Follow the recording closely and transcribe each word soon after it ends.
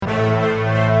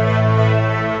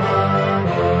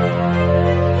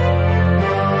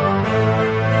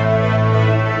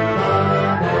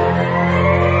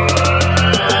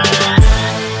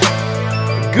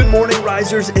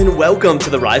risers, and welcome to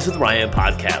the Rise with Ryan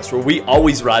podcast, where we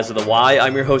always rise with a Y.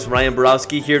 I'm your host, Ryan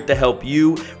Borowski, here to help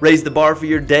you raise the bar for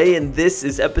your day, and this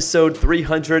is episode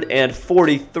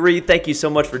 343. Thank you so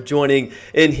much for joining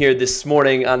in here this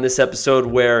morning on this episode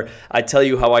where I tell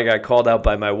you how I got called out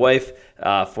by my wife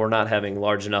for not having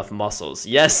large enough muscles.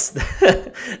 Yes,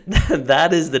 that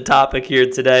is the topic here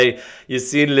today. You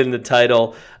see it in the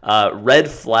title, red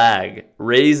flag,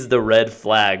 raise the red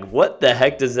flag. What the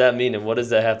heck does that mean, and what does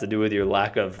that have to do with your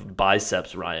lack of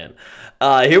biceps, Ryan?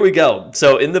 Here we go.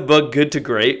 So in the book, Good to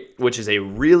Great, which is a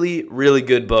really, really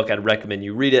good book, I'd recommend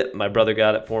you read it. My brother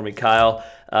got it for me, Kyle.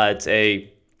 It's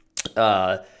a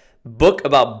book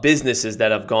about businesses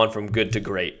that have gone from good to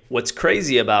great. What's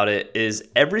crazy about it is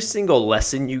every single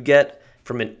lesson you get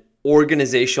from an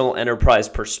organizational enterprise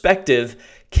perspective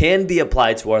can be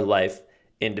applied to our life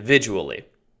individually.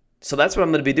 So that's what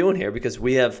I'm going to be doing here, because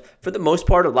we have, for the most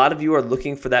part, a lot of you are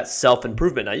looking for that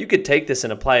self-improvement. Now, you could take this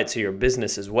and apply it to your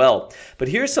business as well. But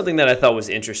here's something that I thought was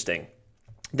interesting.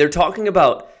 They're talking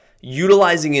about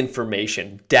utilizing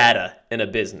information, data in a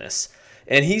business.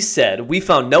 And he said, we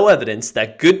found no evidence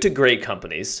that good to great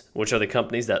companies, which are the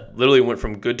companies that literally went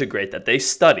from good to great that they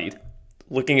studied,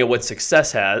 looking at what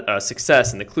success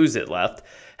and the clues it left,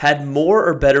 had more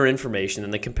or better information than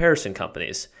the comparison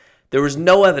companies. There was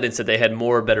no evidence that they had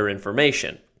more or better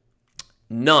information.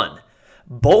 None.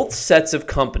 Both sets of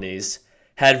companies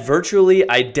had virtually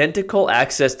identical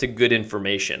access to good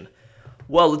information.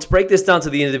 Well, let's break this down to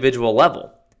the individual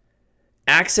level.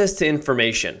 Access to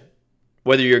information.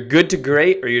 Whether you're good to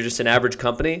great or you're just an average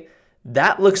company,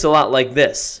 that looks a lot like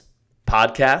this.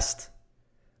 Podcast,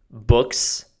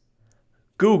 books,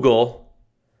 Google,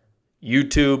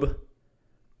 YouTube,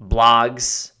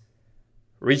 blogs,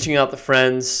 reaching out to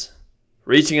friends,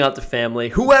 reaching out to family,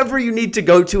 whoever you need to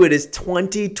go to. It is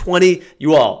 2020.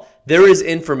 You all, there is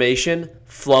information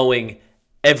flowing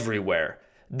everywhere.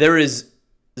 There is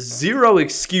zero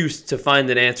excuse to find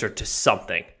an answer to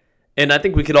something. And I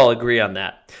think we could all agree on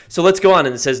that. So let's go on,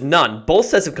 and it says none. Both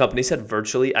sets of companies had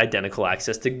virtually identical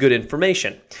access to good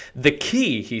information. The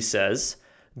key, he says,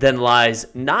 then lies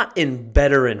not in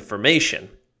better information,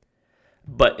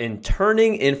 but in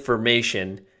turning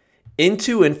information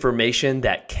into information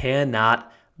that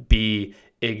cannot be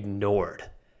ignored.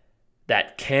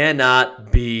 That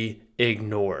cannot be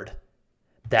ignored.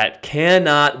 That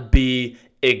cannot be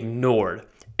ignored.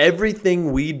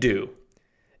 Everything we do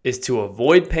is to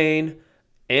avoid pain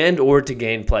and or to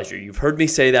gain pleasure. You've heard me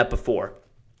say that before.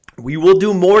 We will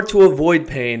do more to avoid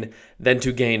pain than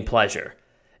to gain pleasure.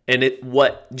 And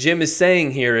what Jim is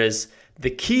saying here is the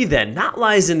key then not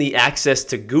lies in the access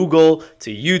to Google,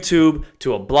 to YouTube,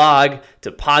 to a blog,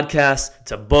 to podcasts,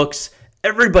 to books.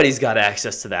 Everybody's got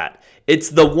access to that. It's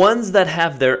the ones that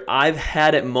have their I've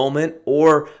had it moment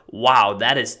or wow,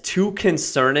 that is too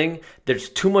concerning. There's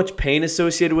too much pain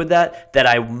associated with that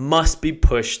I must be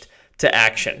pushed to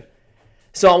action.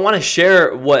 So I want to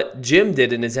share what Jim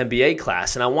did in his MBA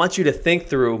class, and I want you to think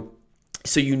through,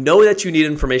 so you know that you need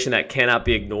information that cannot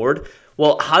be ignored.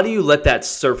 Well, how do you let that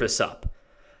surface up?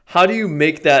 How do you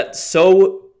make that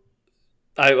so,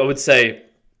 I would say,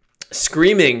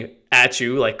 screaming at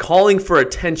you, like calling for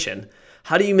attention?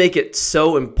 How do you make it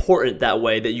so important that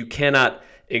way that you cannot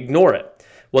ignore it?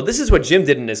 Well, this is what Jim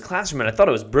did in his classroom, and I thought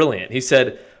it was brilliant. He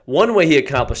said, one way he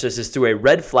accomplished this is through a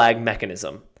red flag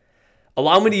mechanism.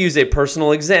 Allow me to use a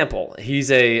personal example.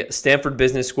 He's a Stanford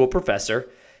Business School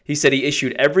professor. He said he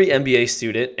issued every MBA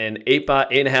student an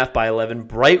 8.5 by 11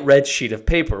 bright red sheet of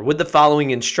paper with the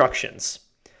following instructions.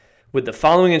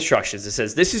 It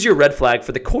says, this is your red flag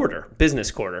for the quarter, business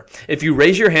quarter. If you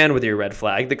raise your hand with your red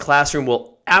flag, the classroom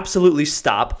will absolutely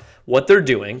stop what they're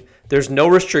doing. There's no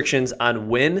restrictions on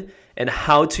when and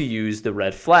how to use the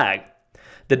red flag.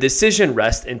 The decision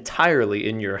rests entirely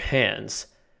in your hands.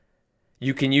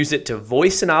 You can use it to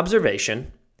voice an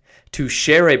observation, to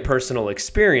share a personal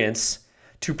experience,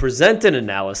 to present an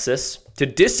analysis, to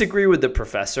disagree with the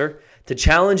professor, to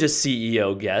challenge a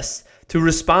CEO guest, to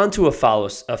respond to a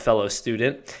fellow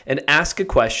student, and ask a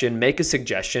question, make a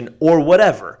suggestion, or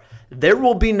whatever. There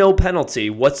will be no penalty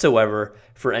whatsoever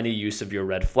for any use of your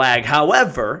red flag.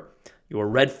 However, your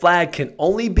red flag can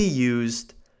only be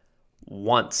used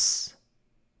once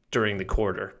during the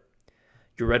quarter.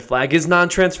 Your red flag is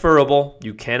non-transferable.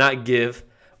 You cannot give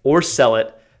or sell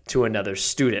it to another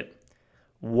student.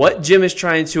 What Jim is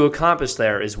trying to accomplish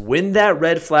there is when that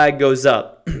red flag goes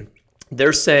up,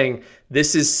 they're saying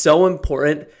this is so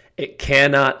important, it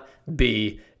cannot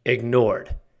be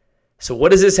ignored. So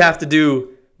what does this have to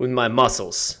do with my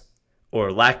muscles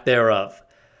or lack thereof?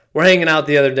 We're hanging out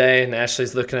the other day and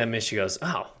Ashley's looking at me. She goes,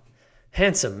 "Oh,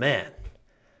 handsome man.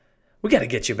 we got to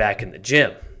get you back in the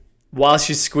gym, while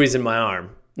she's squeezing my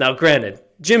arm. Now, granted,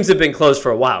 gyms have been closed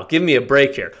for a while. Give me a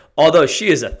break here. Although she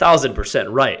is 1,000%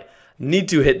 right. Need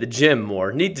to hit the gym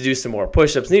more, need to do some more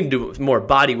push-ups, need to do more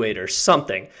body weight or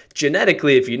something.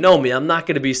 Genetically, if you know me, I'm not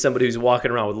going to be somebody who's walking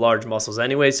around with large muscles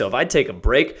anyway, so if I take a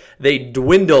break, they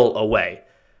dwindle away.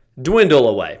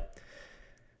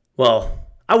 Well,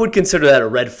 I would consider that a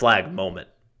red flag moment.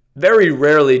 Very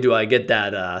rarely do I get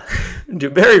that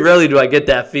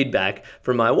feedback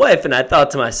from my wife, and I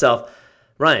thought to myself,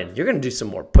 Ryan, you're going to do some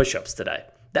more push-ups today.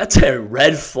 That's a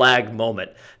red flag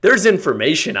moment. There's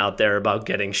information out there about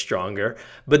getting stronger,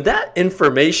 but that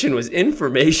information was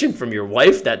information from your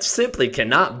wife that simply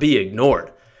cannot be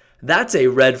ignored. That's a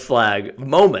red flag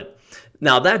moment.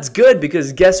 Now, that's good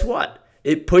because guess what?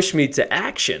 It pushed me to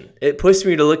action. It pushed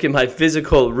me to look at my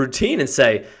physical routine and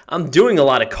say, I'm doing a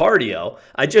lot of cardio.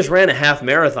 I just ran a half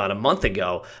marathon a month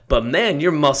ago, but man,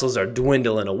 your muscles are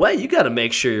dwindling away. You got to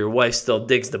make sure your wife still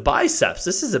digs the biceps.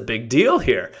 This is a big deal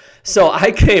here. So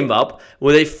I came up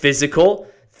with a physical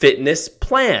fitness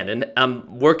plan, and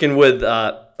I'm working with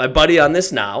my buddy on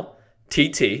this now,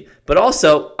 TT, but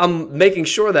also I'm making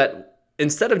sure that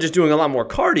instead of just doing a lot more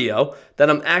cardio, that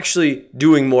I'm actually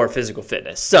doing more physical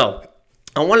fitness. So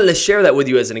I wanted to share that with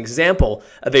you as an example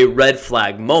of a red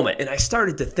flag moment. And I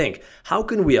started to think, how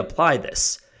can we apply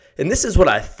this? And this is what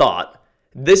I thought.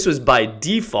 This was by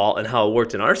default and how it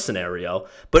worked in our scenario.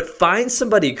 But find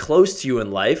somebody close to you in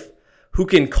life who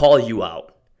can call you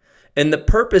out. And the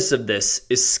purpose of this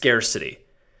is scarcity.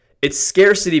 It's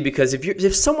scarcity because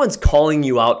if someone's calling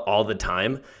you out all the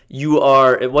time, you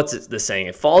are, what's the saying?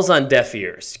 It falls on deaf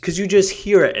ears because you just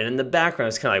hear it. And in the background,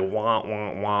 it's kind of like wah,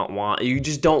 wah, wah, wah. You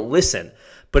just don't listen.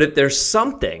 But if there's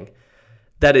something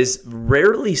that is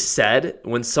rarely said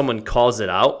when someone calls it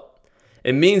out,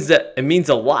 it means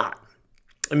a lot.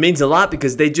 It means a lot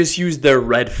because they just use their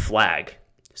red flag.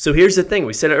 So here's the thing.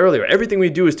 We said it earlier. Everything we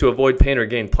do is to avoid pain or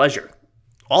gain pleasure.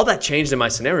 All that changed in my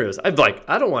scenarios. I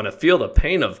don't want to feel the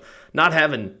pain of not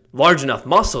having large enough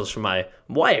muscles for my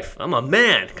wife. I'm a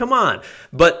man. Come on.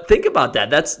 But think about that.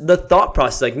 That's the thought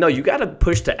process. Like, no, you got to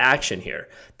push to action here.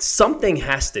 Something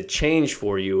has to change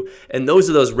for you. And those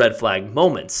are those red flag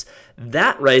moments.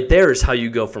 That right there is how you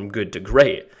go from good to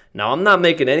great. Now, I'm not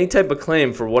making any type of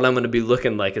claim for what I'm going to be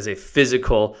looking like as a physique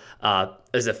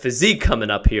coming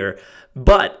up here,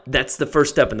 but that's the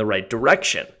first step in the right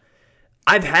direction.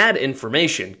 I've had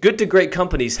information. Good to great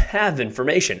companies have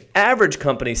information. Average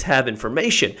companies have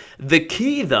information. The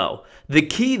key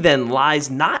then lies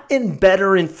not in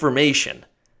better information.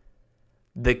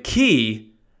 The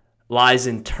key lies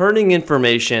in turning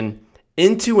information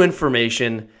into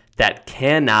information that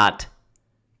cannot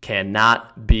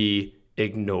be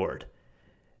ignored.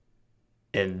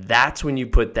 And that's when you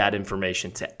put that information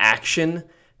to action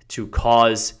to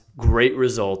cause great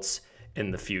results in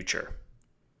the future.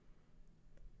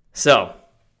 So,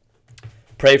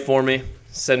 pray for me.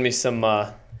 Send me some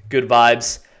good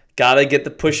vibes. Got to get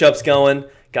the push-ups going.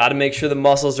 Got to make sure the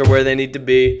muscles are where they need to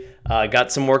be.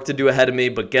 Got some work to do ahead of me,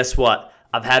 but guess what?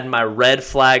 I've had my red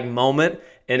flag moment,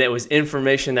 and it was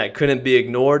information that couldn't be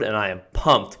ignored, and I am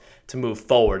pumped to move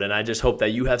forward. And I just hope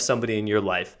that you have somebody in your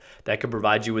life that can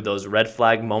provide you with those red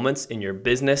flag moments in your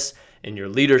business, in your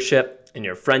leadership, in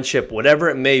your friendship, whatever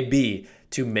it may be,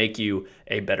 to make you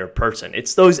a better person.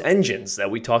 It's those engines that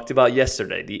we talked about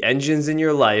yesterday, the engines in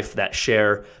your life that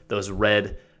share those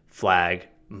red flag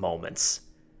moments.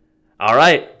 All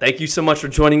right. Thank you so much for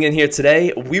joining in here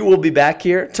today. We will be back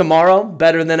here tomorrow,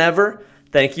 better than ever.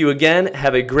 Thank you again.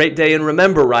 Have a great day. And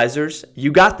remember, risers,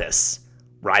 you got this.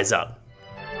 Rise up.